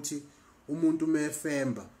ngikutshela ukuthi umuntu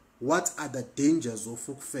mefemba, what are the dangers of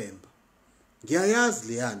ukufemba? Ngiyayazi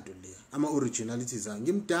le yanto le, ama originalities a.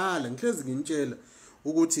 Ngimdala ngihlezi ngintshela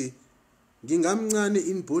ukuthi ngingamncane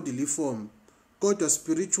in bodily form, kodwa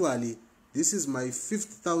spiritually this is my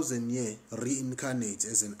 5,000 year reincarnate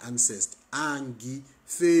as an ancestor.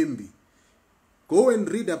 Angifembi. Go and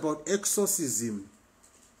read about exorcism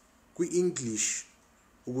kwi-English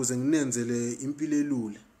ukuze nginenzele impilo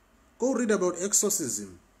elula. Go read about exorcism.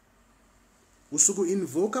 Usuku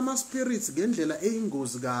invoke ama spirits ngendlela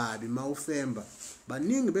eyingozi kabi mawufemba.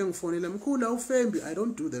 Baningi bengifonela mkhulu awufembi. I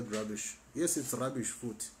don't do that rubbish. Yes, it's rubbish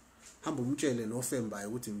futhi. Hamba umtshele nofembayo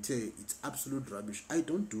ukuthi ngithe it's absolute rubbish. I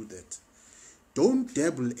don't do that. Don't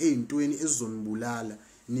dabble eyintweni ezonibulala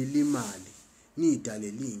nilimali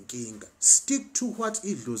nidalela inkinga. Stick to what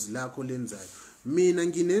idlozi lakho lenzayo. Mina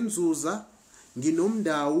nginenzuza,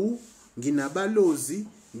 nginomndawu, nginabalozi,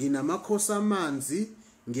 nginamakhosi amanzi,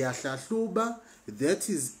 ngiyahlahluba. That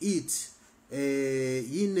is it.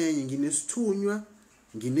 Yinenye nginesithunywa,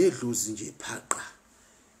 nginedlozi nje phaqa.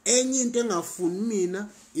 Enye into engafuni mina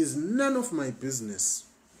is none of my business.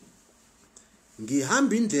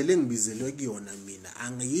 Ngihamba indlela engibizelwe kuyona mina,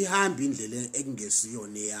 angiyihambi indlela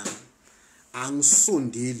ekungesiyona yami.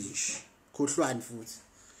 Angisondeli nje. Khohlwani futhi.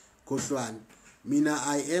 Khohlwani. Mina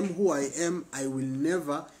I am who I am. I will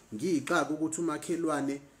never ngiyiqaka ukuthi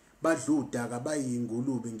umakhelwane badla udaka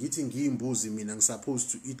bayingulube ngithi ngiyimbuzi mina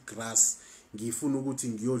supposed to eat grass. Ngifuna ukuthi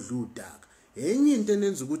ngiyodla udaka. Enye into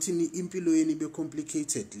enenza ukuthi impilo yeni ibe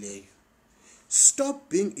complicated leyo. Stop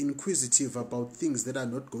being inquisitive about things that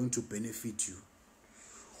are not going to benefit you.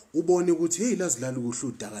 Ubone ukuthi hey lazilala ukuhla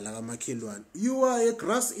udaka la kamakhelwane. You are a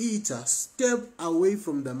grass eater. Step away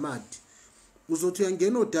from the mud. Uzothi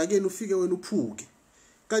uyangena odakeni ufike wena uphuke.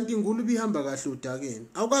 Kanti ingulube ihamba kahle odakeni.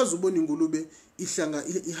 Awukazi ubona ingulube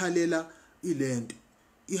ihalela ilento.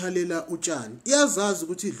 Ihalela utshani. Iyazazi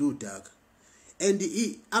ukuthi idla udaka. And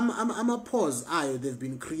ama paws ayo they've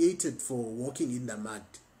been created for walking in the mud.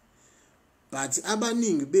 But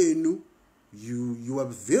abaningi benu you are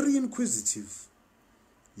very inquisitive.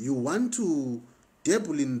 You want to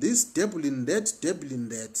dabble in this, dabble in that, dabble in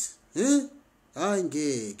that. Hayi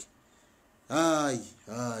ngeke. Hayi.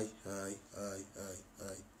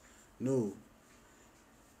 No.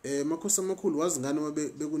 Makhosi amakhulu wazi ngani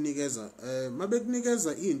bekunikeza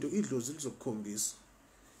mabekunikeza into idlozi lizokukhombisa.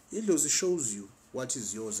 Idlozi shows you what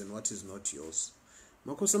is yours and what is not yours.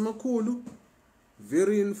 Makhosi amakhulu,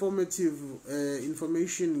 very informative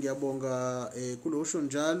information ngiyabonga kulosho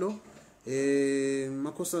njalo.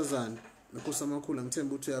 Makhosazana makhosi amakhulu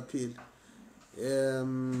ngithemba ukuthi uyaphila.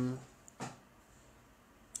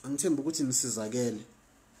 Angithemba ukuthi nisizakele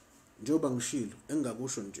njengoba ngishilo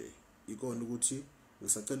engakusho nje ikona ukuthi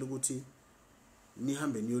ngisacela ukuthi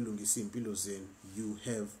nihambe niyolungisa impilo zenu. You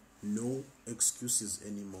have no excuses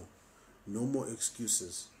anymore. No more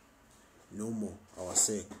excuses. No more.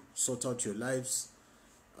 Awaseko. Sort out your lives.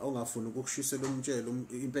 awungafuni ukukushisela umtshelo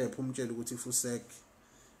impepho umtshela ukuthi ifuseke.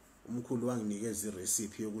 Umkhulu wanginikeza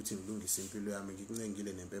irecipe yokuthi ngilungise impilo yami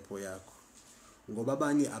ngikuncengile nempepho yakho. Ngoba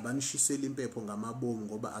abanye abanishisela impepho ngamabomu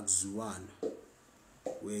ngoba akuziwana.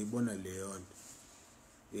 Uyayibona leyo nto.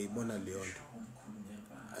 Uyayibona leyo nto.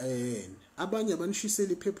 Abanye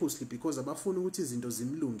abanishisela purposely because abafuna ukuthi izinto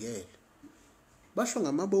zimlungele. Basho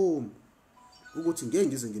ngamabomu ukuthi ngeke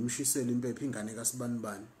ngize ngimshisele impepho ingane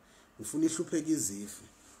kaSibanibani. Ngifuna ihlupheke izifi.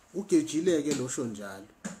 Ugejileke losho njalo.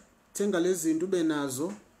 Thenga lezi zinto ube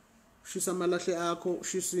nazo. Ushisa amalahle akho,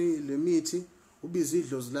 ushisa le mithi, ubiza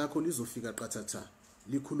idlozi lakho lizofika qathatha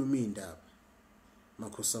likhuluma indaba.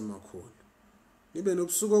 Makhosi amakhulu. Nibe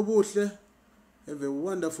nobusuku obuhle. Have a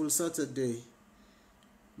wonderful Saturday.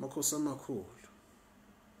 Makhosi amakhulu.